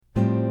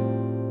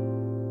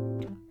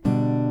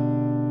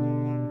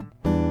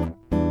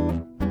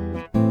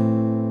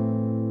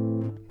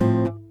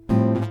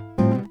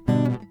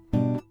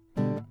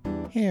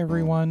Hey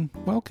everyone,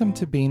 welcome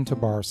to Bean to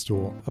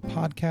Barstool, a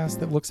podcast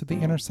that looks at the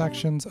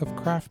intersections of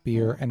craft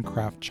beer and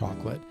craft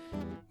chocolate.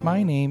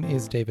 My name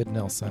is David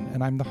Nilsson,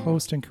 and I'm the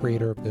host and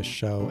creator of this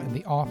show and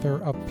the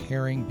author of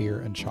Pairing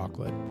Beer and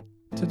Chocolate.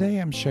 Today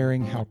I'm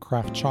sharing how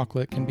craft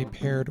chocolate can be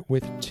paired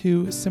with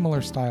two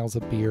similar styles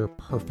of beer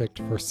perfect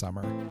for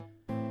summer.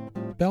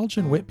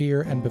 Belgian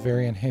Witbier and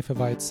Bavarian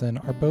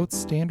Hefeweizen are both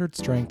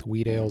standard-strength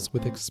wheat ales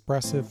with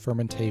expressive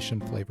fermentation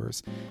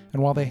flavors,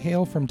 and while they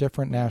hail from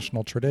different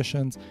national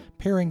traditions,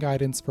 pairing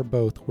guidance for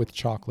both with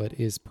chocolate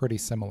is pretty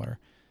similar.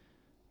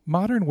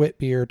 Modern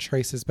Witbier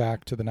traces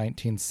back to the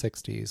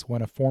 1960s,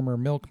 when a former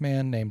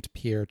milkman named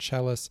Pierre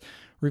Celis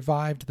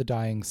revived the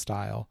dying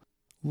style.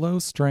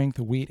 Low-strength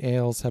wheat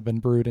ales have been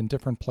brewed in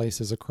different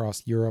places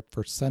across Europe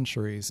for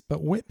centuries,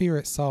 but Witbier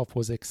itself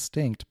was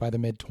extinct by the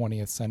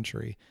mid-20th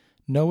century.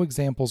 No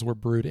examples were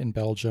brewed in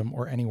Belgium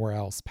or anywhere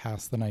else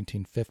past the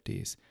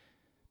 1950s.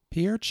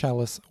 Pierre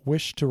Celis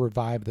wished to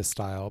revive the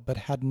style, but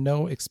had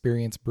no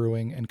experience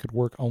brewing and could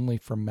work only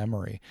from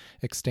memory,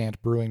 extant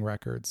brewing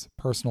records,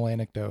 personal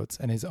anecdotes,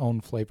 and his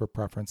own flavor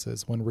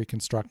preferences when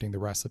reconstructing the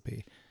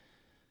recipe.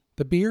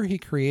 The beer he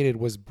created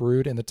was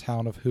brewed in the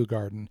town of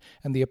Hoegaarden,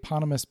 and the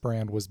eponymous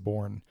brand was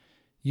born.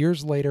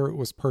 Years later, it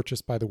was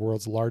purchased by the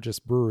world's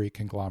largest brewery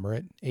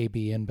conglomerate,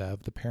 AB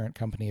InBev, the parent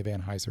company of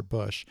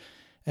Anheuser-Busch,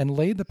 and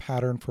laid the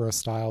pattern for a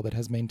style that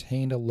has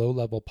maintained a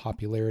low-level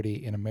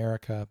popularity in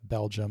America,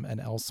 Belgium, and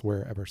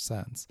elsewhere ever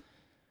since.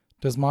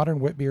 Does modern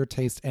Witbier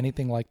taste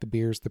anything like the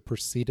beers that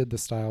preceded the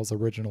style's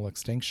original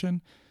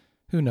extinction?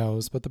 Who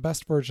knows, but the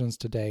best versions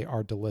today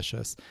are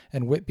delicious,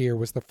 and Witbier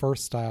was the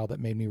first style that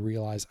made me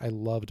realize I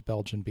loved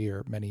Belgian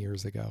beer many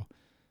years ago.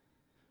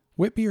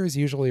 Witbier is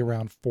usually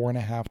around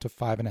 4.5 to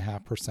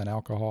 5.5%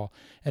 alcohol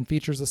and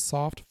features a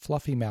soft,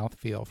 fluffy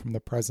mouthfeel from the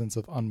presence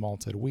of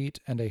unmalted wheat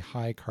and a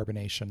high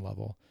carbonation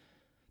level.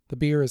 The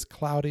beer is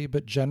cloudy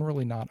but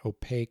generally not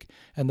opaque,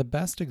 and the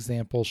best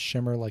examples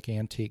shimmer like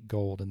antique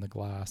gold in the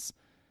glass.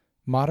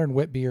 Modern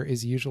Witbier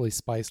is usually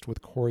spiced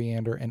with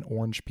coriander and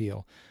orange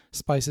peel,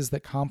 spices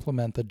that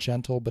complement the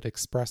gentle but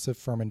expressive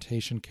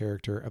fermentation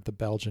character of the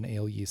Belgian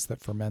ale yeast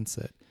that ferments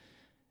it.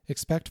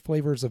 Expect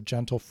flavors of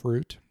gentle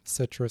fruit,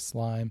 citrus,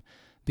 lime,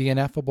 the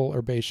ineffable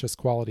herbaceous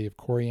quality of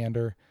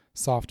coriander,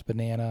 soft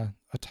banana,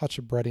 a touch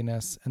of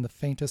breadiness, and the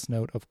faintest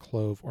note of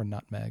clove or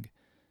nutmeg.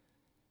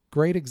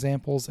 Great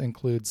examples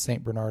include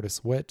St.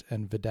 Bernardus Wit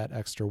and Vedette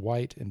Extra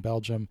White in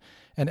Belgium,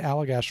 and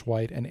Allagash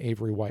White and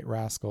Avery White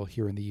Rascal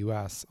here in the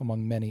U.S.,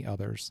 among many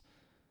others.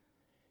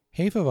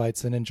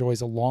 Hefeweizen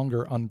enjoys a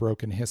longer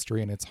unbroken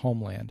history in its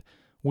homeland.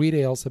 Wheat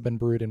ales have been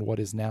brewed in what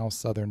is now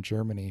southern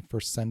Germany for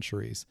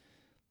centuries.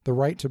 The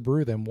right to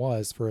brew them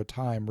was, for a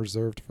time,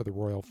 reserved for the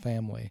royal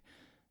family.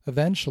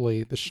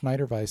 Eventually, the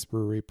Schneiderweiss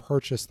brewery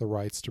purchased the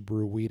rights to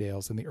brew wheat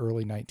ales in the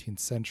early 19th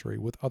century,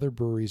 with other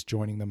breweries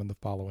joining them in the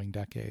following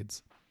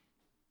decades.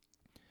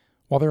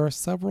 While there are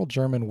several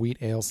German wheat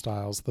ale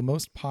styles, the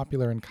most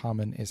popular and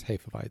common is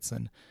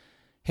Hefeweizen.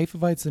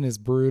 Hefeweizen is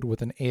brewed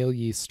with an ale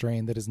yeast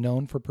strain that is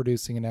known for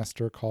producing an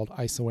ester called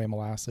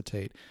isoamyl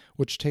acetate,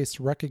 which tastes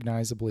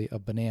recognizably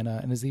of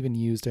banana and is even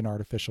used in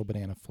artificial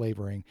banana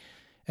flavoring,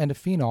 and a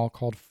phenol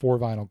called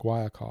 4-vinyl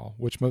guaiacol,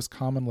 which most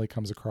commonly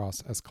comes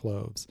across as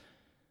cloves.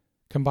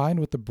 Combined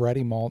with the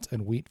bready malt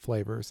and wheat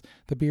flavors,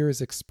 the beer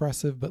is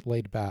expressive but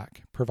laid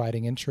back,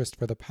 providing interest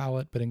for the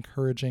palate but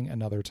encouraging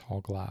another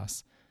tall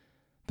glass.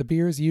 The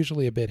beer is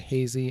usually a bit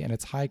hazy, and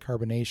its high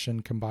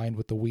carbonation combined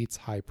with the wheat's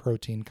high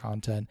protein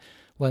content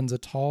lends a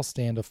tall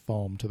stand of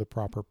foam to the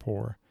proper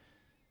pour.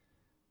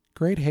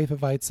 Great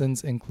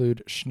Hefeweizens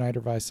include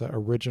Schneiderweiss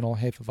Original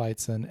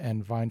Hefeweizen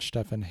and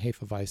Weinsteffen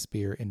Hefeweiss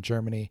beer in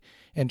Germany,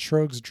 and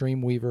Troegs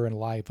Dreamweaver and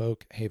Live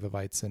Oak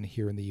Hefeweizen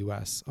here in the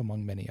U.S.,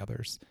 among many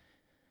others.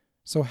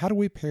 So how do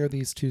we pair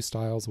these two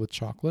styles with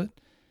chocolate?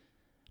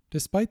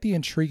 Despite the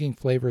intriguing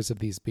flavors of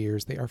these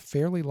beers, they are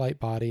fairly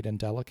light-bodied and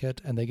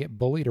delicate, and they get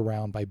bullied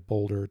around by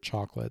bolder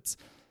chocolates.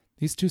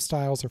 These two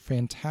styles are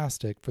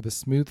fantastic for the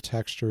smooth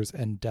textures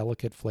and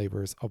delicate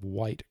flavors of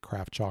white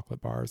craft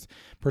chocolate bars,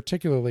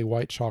 particularly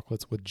white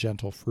chocolates with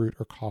gentle fruit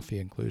or coffee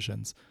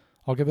inclusions.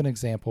 I'll give an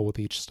example with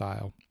each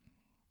style.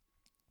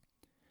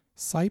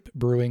 Sipe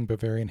Brewing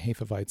Bavarian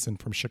Hefeweizen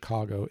from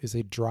Chicago is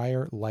a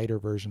drier, lighter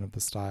version of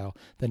the style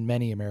than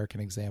many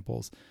American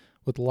examples,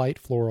 with light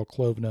floral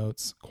clove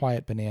notes,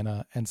 quiet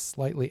banana, and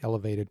slightly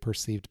elevated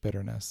perceived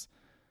bitterness.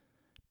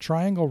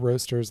 Triangle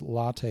Roasters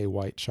Latte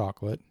White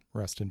Chocolate,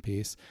 rest in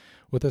peace,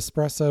 with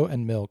espresso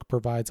and milk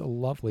provides a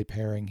lovely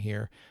pairing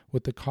here,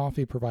 with the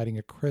coffee providing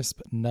a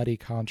crisp, nutty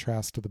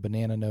contrast to the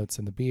banana notes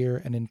in the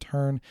beer, and in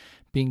turn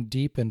being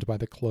deepened by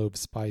the clove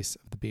spice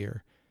of the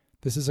beer.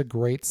 This is a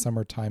great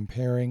summertime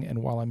pairing,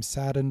 and while I'm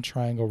saddened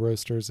Triangle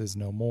Roasters is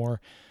no more,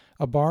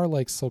 a bar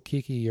like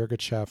Solkiki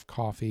Yirgachev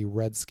Coffee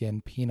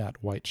Redskin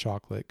Peanut White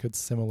Chocolate could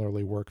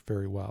similarly work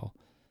very well.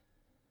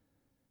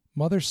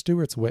 Mother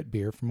Stewart's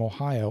Witbier from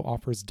Ohio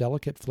offers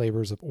delicate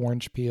flavors of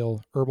orange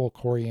peel, herbal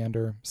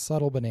coriander,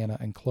 subtle banana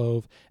and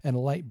clove, and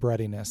light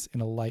breadiness in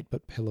a light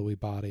but pillowy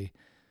body.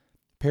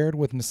 Paired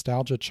with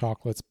Nostalgia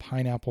Chocolate's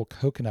Pineapple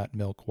Coconut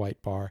Milk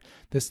White Bar,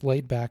 this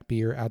laid-back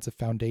beer adds a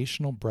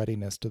foundational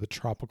breadiness to the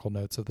tropical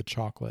notes of the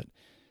chocolate.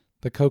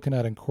 The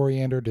coconut and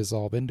coriander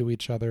dissolve into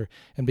each other,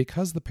 and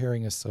because the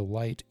pairing is so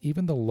light,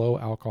 even the low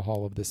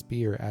alcohol of this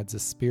beer adds a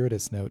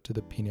spirituous note to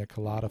the pina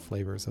colada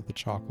flavors of the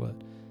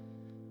chocolate.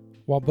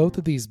 While both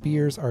of these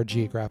beers are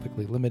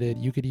geographically limited,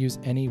 you could use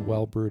any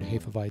well-brewed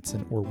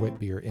Hefeweizen or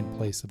Witbier in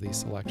place of these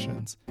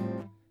selections.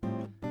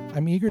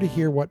 I'm eager to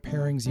hear what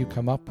pairings you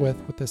come up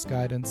with this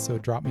guidance, so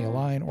drop me a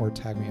line or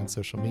tag me on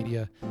social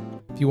media.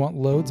 If you want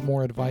loads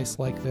more advice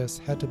like this,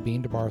 head to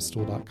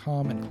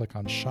beantobarstool.com and click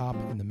on Shop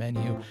in the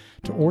menu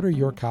to order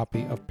your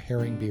copy of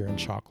Pairing Beer and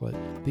Chocolate,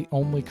 the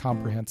only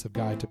comprehensive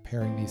guide to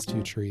pairing these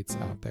two treats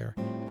out there.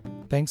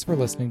 Thanks for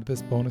listening to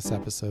this bonus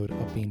episode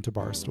of Bean to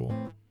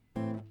Barstool.